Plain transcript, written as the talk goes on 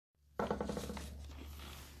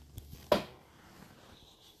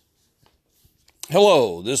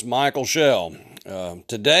Hello, this is Michael Shell.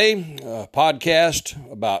 Today, a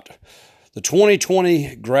podcast about the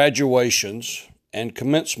 2020 graduations and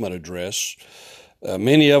commencement address.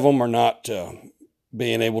 Many of them are not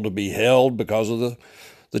being able to be held because of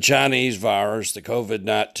the Chinese virus, the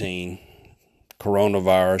COVID-19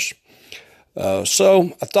 coronavirus.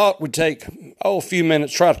 So I thought we'd take a few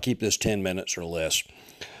minutes, try to keep this 10 minutes or less.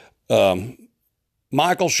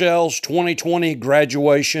 Michael Shell's 2020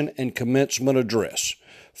 graduation and commencement address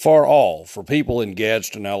for all, for people in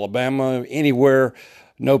Gadsden, Alabama, anywhere,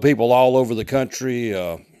 know people all over the country,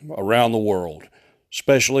 around the world,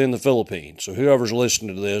 especially in the Philippines. So whoever's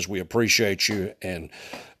listening to this, we appreciate you. And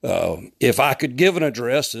if I could give an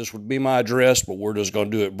address, this would be my address, but we're just going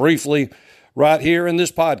to do it briefly right here in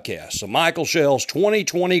this podcast. So Michael Shell's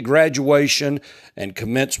 2020 graduation and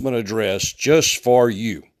commencement address just for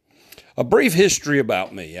you. A brief history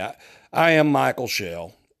about me. I am Michael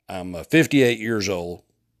Shell. I'm 58 years old,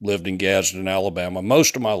 lived in Gadsden, Alabama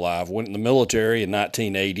most of my life, went in the military in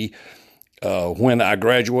 1980 when I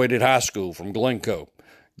graduated high school from Glencoe,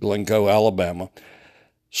 Alabama.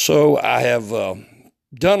 So I have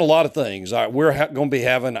done a lot of things. We're going to be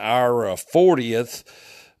having our 40th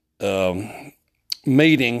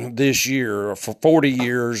meeting this year for 40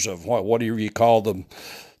 years of whatever you call the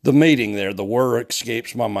meeting there. The word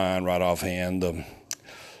escapes my mind right offhand.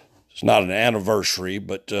 It's not an anniversary,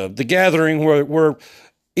 but the gathering where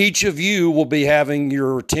each of you will be having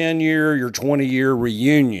your 10-year, your 20-year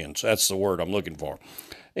reunions. That's the word I'm looking for.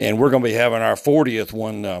 And we're going to be having our 40th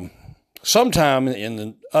one sometime in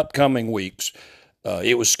the upcoming weeks.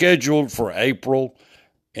 It was scheduled for April,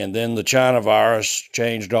 and then the China virus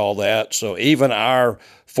changed all that. So even our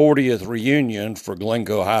 40th reunion for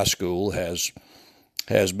Glencoe High School has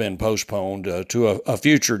been postponed to a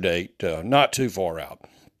future date, not too far out.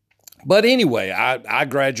 But anyway, I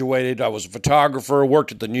graduated. I was a photographer,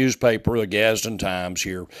 worked at the newspaper, the Gadsden Times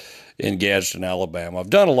here in Gadsden, Alabama. I've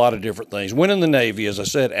done a lot of different things. Went in the Navy, as I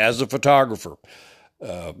said, as a photographer.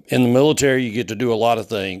 In the military, you get to do a lot of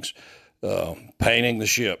things, painting the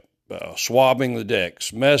ship, swabbing the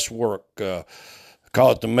decks, mess work,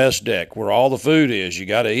 call it the mess deck, where all the food is. You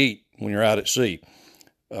got to eat when you're out at sea.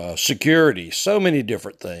 Security, so many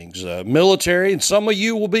different things, military, and some of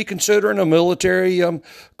you will be considering a military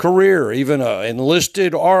career, even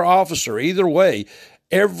enlisted or officer. Either way,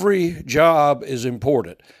 every job is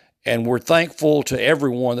important, and we're thankful to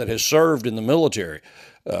everyone that has served in the military,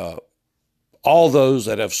 all those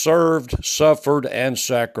that have served, suffered, and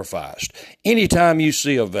sacrificed. Anytime you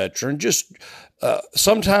see a veteran, just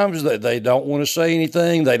sometimes they don't want to say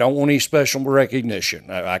anything. They don't want any special recognition.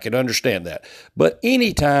 I can understand that. But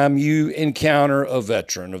anytime you encounter a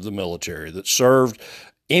veteran of the military that served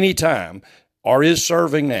any time or is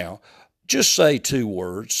serving now, just say two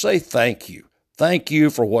words. Say thank you. Thank you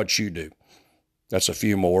for what you do. That's a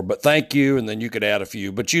few more, but thank you, and then you could add a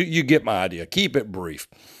few. But you get my idea. Keep it brief.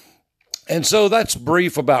 And so that's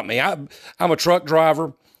brief about me. I'm a truck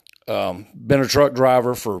driver. Been a truck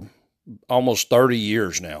driver for almost 30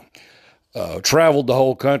 years now. Traveled the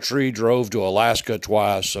whole country, drove to Alaska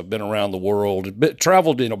twice. I've been around the world,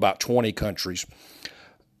 traveled in about 20 countries.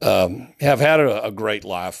 Have had a great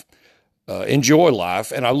life, enjoy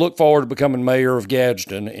life, and I look forward to becoming mayor of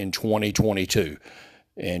Gadsden in 2022.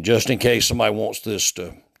 And just in case somebody wants this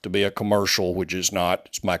to be a commercial, which is not,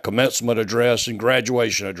 it's my commencement address and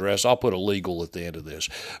graduation address. I'll put a legal at the end of this.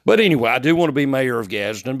 But anyway, I do want to be mayor of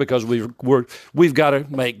Gadsden because we've got to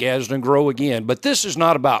make Gadsden grow again. But this is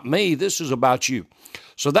not about me. This is about you.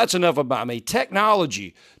 So that's enough about me.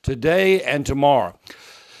 Technology today and tomorrow.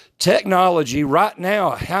 Technology right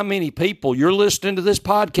now, how many people, you're listening to this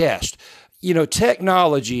podcast,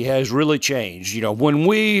 technology has really changed.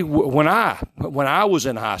 When I was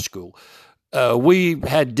in high school, we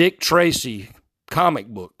had Dick Tracy comic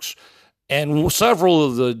books, and several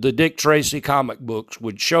of the Dick Tracy comic books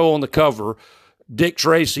would show on the cover Dick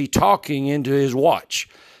Tracy talking into his watch.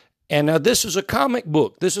 And now this is a comic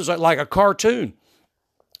book. This is like a cartoon.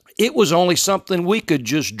 It was only something we could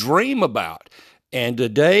just dream about. And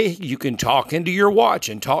today you can talk into your watch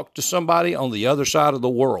and talk to somebody on the other side of the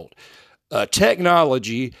world.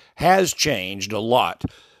 Technology has changed a lot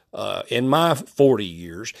in my 40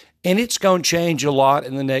 years, and it's going to change a lot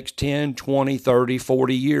in the next 10, 20, 30,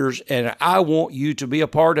 40 years, and I want you to be a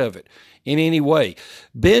part of it in any way.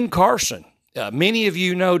 Ben Carson, many of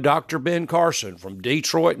you know Dr. Ben Carson from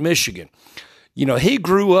Detroit, Michigan. He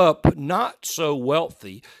grew up not so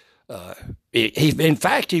wealthy. In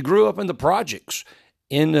fact, he grew up in the projects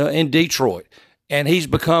in Detroit, and he's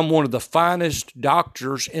become one of the finest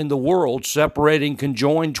doctors in the world separating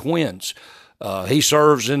conjoined twins. He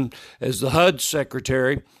serves as the HUD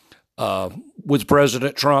secretary with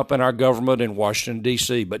President Trump and our government in Washington,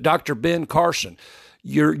 D.C. But Dr. Ben Carson,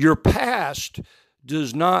 your past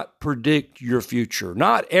does not predict your future.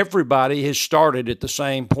 Not everybody has started at the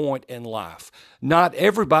same point in life. Not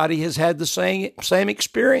everybody has had the same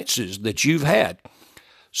experiences that you've had.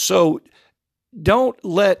 So don't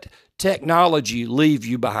let technology leave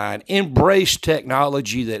you behind. Embrace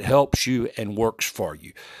technology that helps you and works for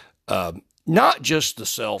you. Not just the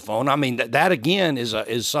cell phone. I mean, that again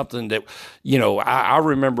is something that, I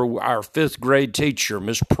remember our fifth grade teacher,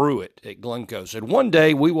 Miss Pruitt at Glencoe, said one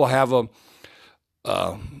day we will have a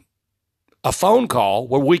phone call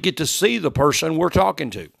where we get to see the person we're talking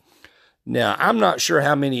to. Now, I'm not sure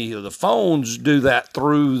how many of the phones do that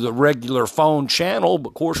through the regular phone channel, but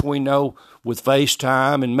of course we know with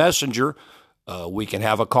FaceTime and Messenger, we can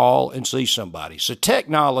have a call and see somebody. So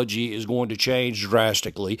technology is going to change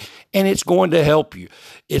drastically, and it's going to help you.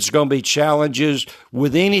 It's going to be challenges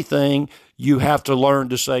with anything. You have to learn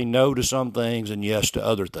to say no to some things and yes to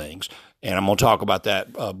other things. And I'm going to talk about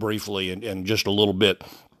that briefly in just a little bit.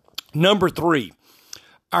 Number 3,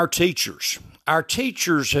 our teachers. Our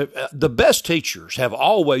teachers, the best teachers, have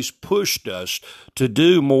always pushed us to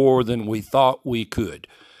do more than we thought we could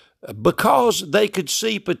because they could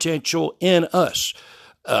see potential in us.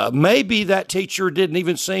 Maybe that teacher didn't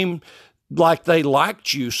even seem like they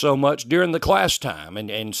liked you so much during the class time,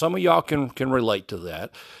 and some of y'all can relate to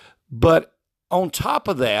that. But on top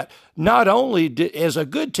of that, not only as a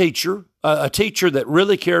good teacher, a teacher that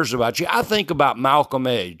really cares about you, I think about Malcolm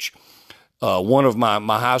Edge. One of my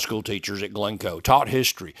high school teachers at Glencoe, taught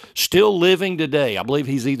history, still living today. I believe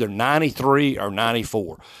he's either 93 or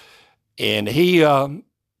 94. And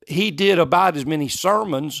he did about as many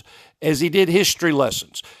sermons as he did history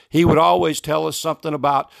lessons. He would always tell us something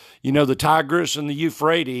about, the Tigris and the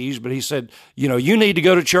Euphrates, but he said, you need to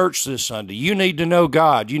go to church this Sunday. You need to know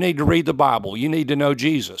God. You need to read the Bible. You need to know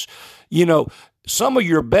Jesus. Some of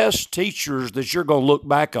your best teachers that you're going to look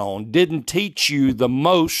back on didn't teach you the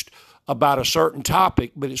most about a certain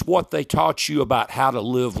topic, but it's what they taught you about how to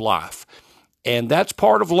live life. And that's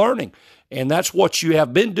part of learning. And that's what you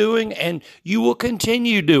have been doing and you will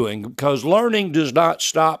continue doing because learning does not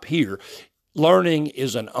stop here. Learning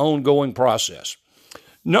is an ongoing process.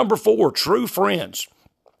 Number 4, true friends.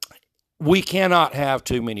 We cannot have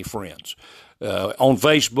too many friends. On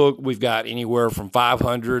Facebook, we've got anywhere from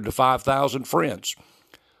 500 to 5,000 friends.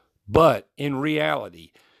 But in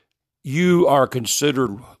reality, you are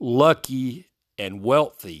considered lucky and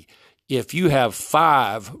wealthy if you have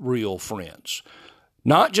 5 real friends.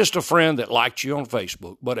 Not just a friend that liked you on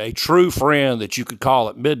Facebook, but a true friend that you could call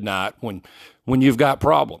at midnight when you've got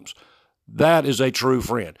problems. That is a true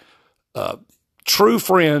friend. True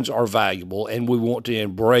friends are valuable, and we want to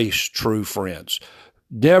embrace true friends.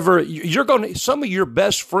 Some of your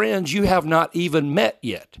best friends you have not even met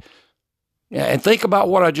yet. And think about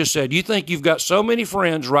what I just said. You think you've got so many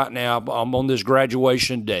friends right now on this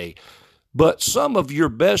graduation day, but some of your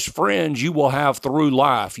best friends you will have through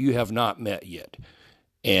life you have not met yet.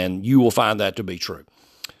 And you will find that to be true.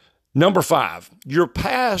 Number 5, your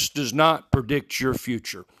past does not predict your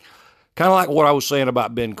future. Kind of like what I was saying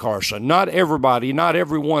about Ben Carson. Not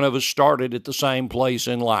every one of us started at the same place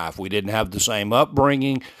in life. We didn't have the same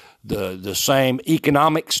upbringing, the same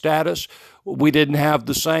economic status. We didn't have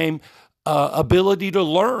the same ability to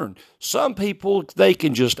learn. Some people, they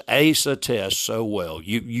can just ace a test so well.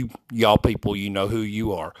 Y'all people, you know who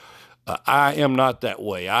you are. I am not that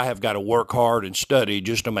way. I have got to work hard and study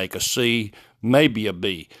just to make a C, maybe a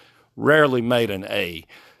B. Rarely made an A,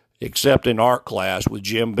 except in art class with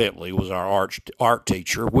Jim Bentley was our art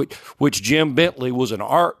teacher, which Jim Bentley was an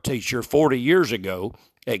art teacher 40 years ago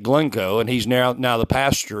at Glencoe, and he's now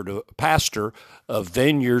the pastor of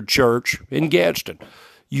Vineyard Church in Gadsden.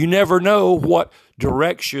 You never know what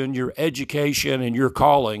direction your education and your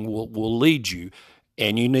calling will lead you,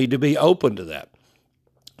 and you need to be open to that.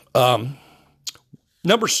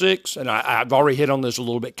 Number 6, and I've already hit on this a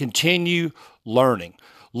little bit, continue learning.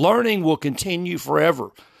 Learning will continue forever.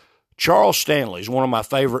 Charles Stanley is one of my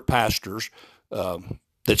favorite pastors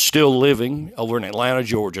that's still living over in Atlanta,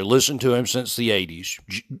 Georgia. Listened to him since the 80s.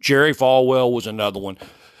 Jerry Falwell was another one.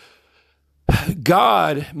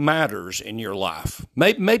 God matters in your life.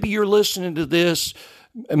 Maybe you're listening to this,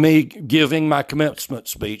 me giving my commencement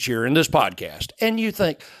speech here in this podcast, and you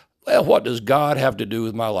think, well, what does God have to do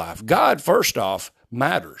with my life? God, first off,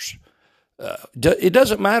 matters. It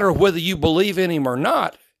doesn't matter whether you believe in him or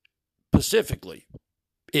not, specifically.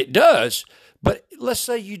 It does, but let's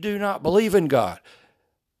say you do not believe in God.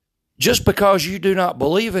 Just because you do not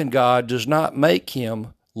believe in God does not make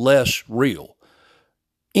him less real.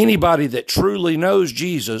 Anybody that truly knows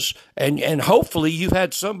Jesus, and hopefully you've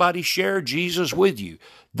had somebody share Jesus with you.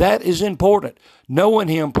 That is important. Knowing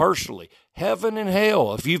him personally. Heaven and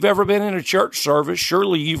hell. If you've ever been in a church service,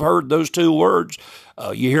 surely you've heard those two words.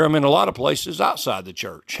 You hear them in a lot of places outside the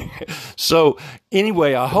church. So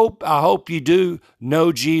anyway, I hope you do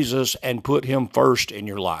know Jesus and put him first in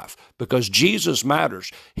your life, because Jesus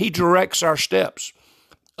matters. He directs our steps.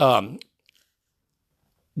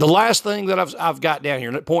 The last thing that I've got down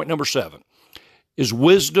here, point number 7, is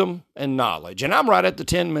wisdom and knowledge. And I'm right at the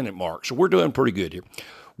 10-minute mark, so we're doing pretty good here.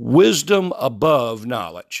 Wisdom above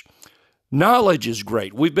knowledge. Knowledge is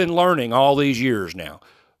great. We've been learning all these years now,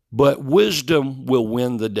 but wisdom will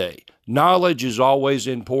win the day. Knowledge is always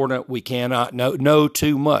important. We cannot know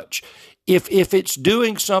too much. If it's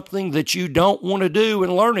doing something that you don't want to do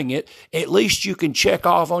and learning it, at least you can check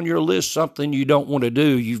off on your list something you don't want to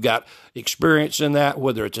do. You've got experience in that,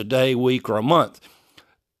 whether it's a day, week, or a month.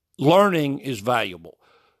 Learning is valuable.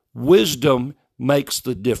 Wisdom makes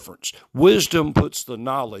the difference. Wisdom puts the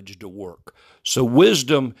knowledge to work. So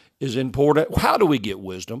wisdom is important. How do we get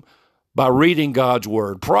wisdom? By reading God's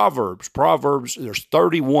word. Proverbs, there's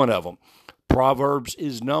 31 of them. Proverbs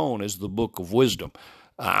is known as the book of wisdom.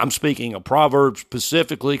 I'm speaking of Proverbs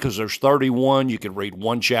specifically because there's 31. You can read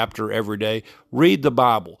one chapter every day. Read the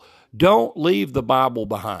Bible. Don't leave the Bible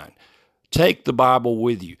behind. Take the Bible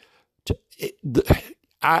with you.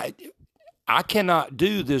 I cannot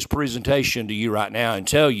do this presentation to you right now and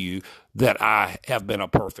tell you that I have been a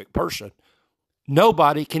perfect person.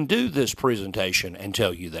 Nobody can do this presentation and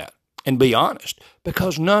tell you that. And be honest,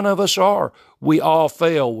 because none of us are. We all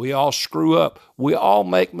fail. We all screw up. We all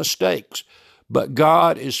make mistakes. But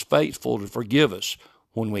God is faithful to forgive us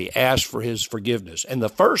when we ask for his forgiveness. And the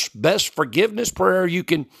first best forgiveness prayer you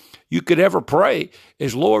could ever pray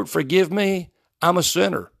is, Lord, forgive me. I'm a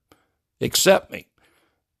sinner. Accept me.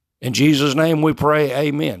 In Jesus' name we pray,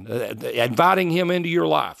 amen. Inviting him into your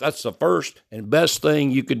life. That's the first and best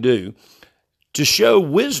thing you could do to show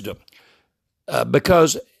wisdom,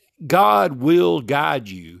 because God will guide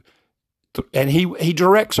you, and he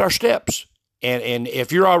directs our steps. And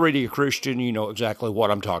if you're already a Christian, you know exactly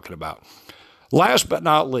what I'm talking about. Last but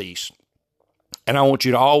not least, and I want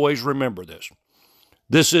you to always remember this.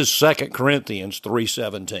 This is 2 Corinthians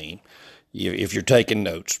 3:17. If you're taking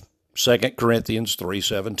notes, 2 Corinthians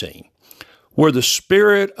 3:17. Where the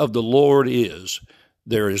Spirit of the Lord is,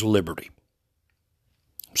 there is liberty.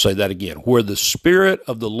 Say that again. Where the Spirit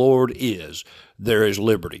of the Lord is, there is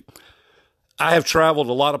liberty. I have traveled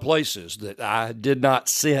a lot of places that I did not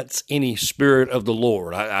sense any Spirit of the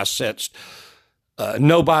Lord. I sensed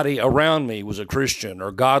nobody around me was a Christian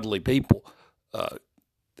or godly people.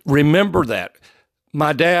 Remember that.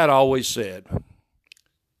 My dad always said,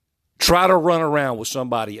 try to run around with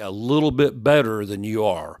somebody a little bit better than you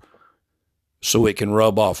are so it can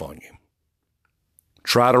rub off on you.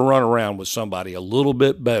 Try to run around with somebody a little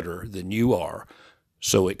bit better than you are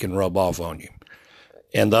so it can rub off on you.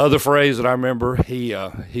 And the other phrase that I remember, he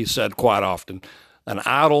said quite often, an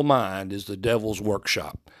idle mind is the devil's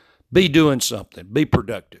workshop. Be doing something. Be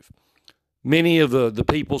productive. Many of the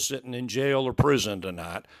people sitting in jail or prison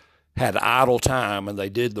tonight had idle time, and they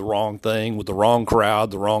did the wrong thing with the wrong crowd,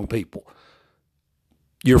 the wrong people.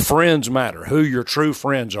 Your friends matter. Who your true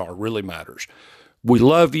friends are really matters. We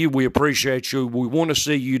love you. We appreciate you. We want to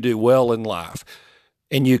see you do well in life,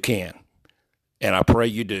 and you can. And I pray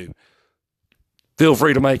you do. Feel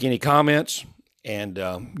free to make any comments and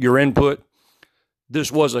your input.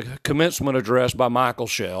 This was a commencement address by Michael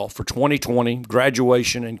Shell for 2020,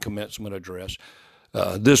 graduation and commencement address.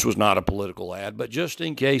 This was not a political ad, but just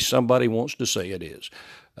in case somebody wants to say it is.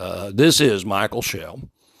 This is Michael Shell.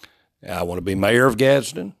 I want to be mayor of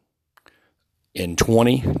Gadsden in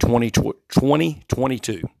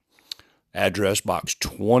 2022. Address box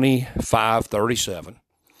 2537.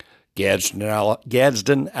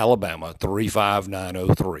 Gadsden, Alabama,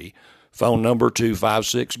 35903. Phone number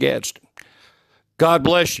 256 Gadsden. God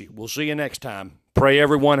bless you. We'll see you next time. Pray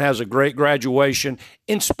everyone has a great graduation.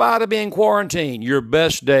 In spite of being quarantined, your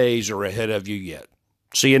best days are ahead of you yet.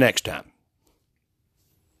 See you next time.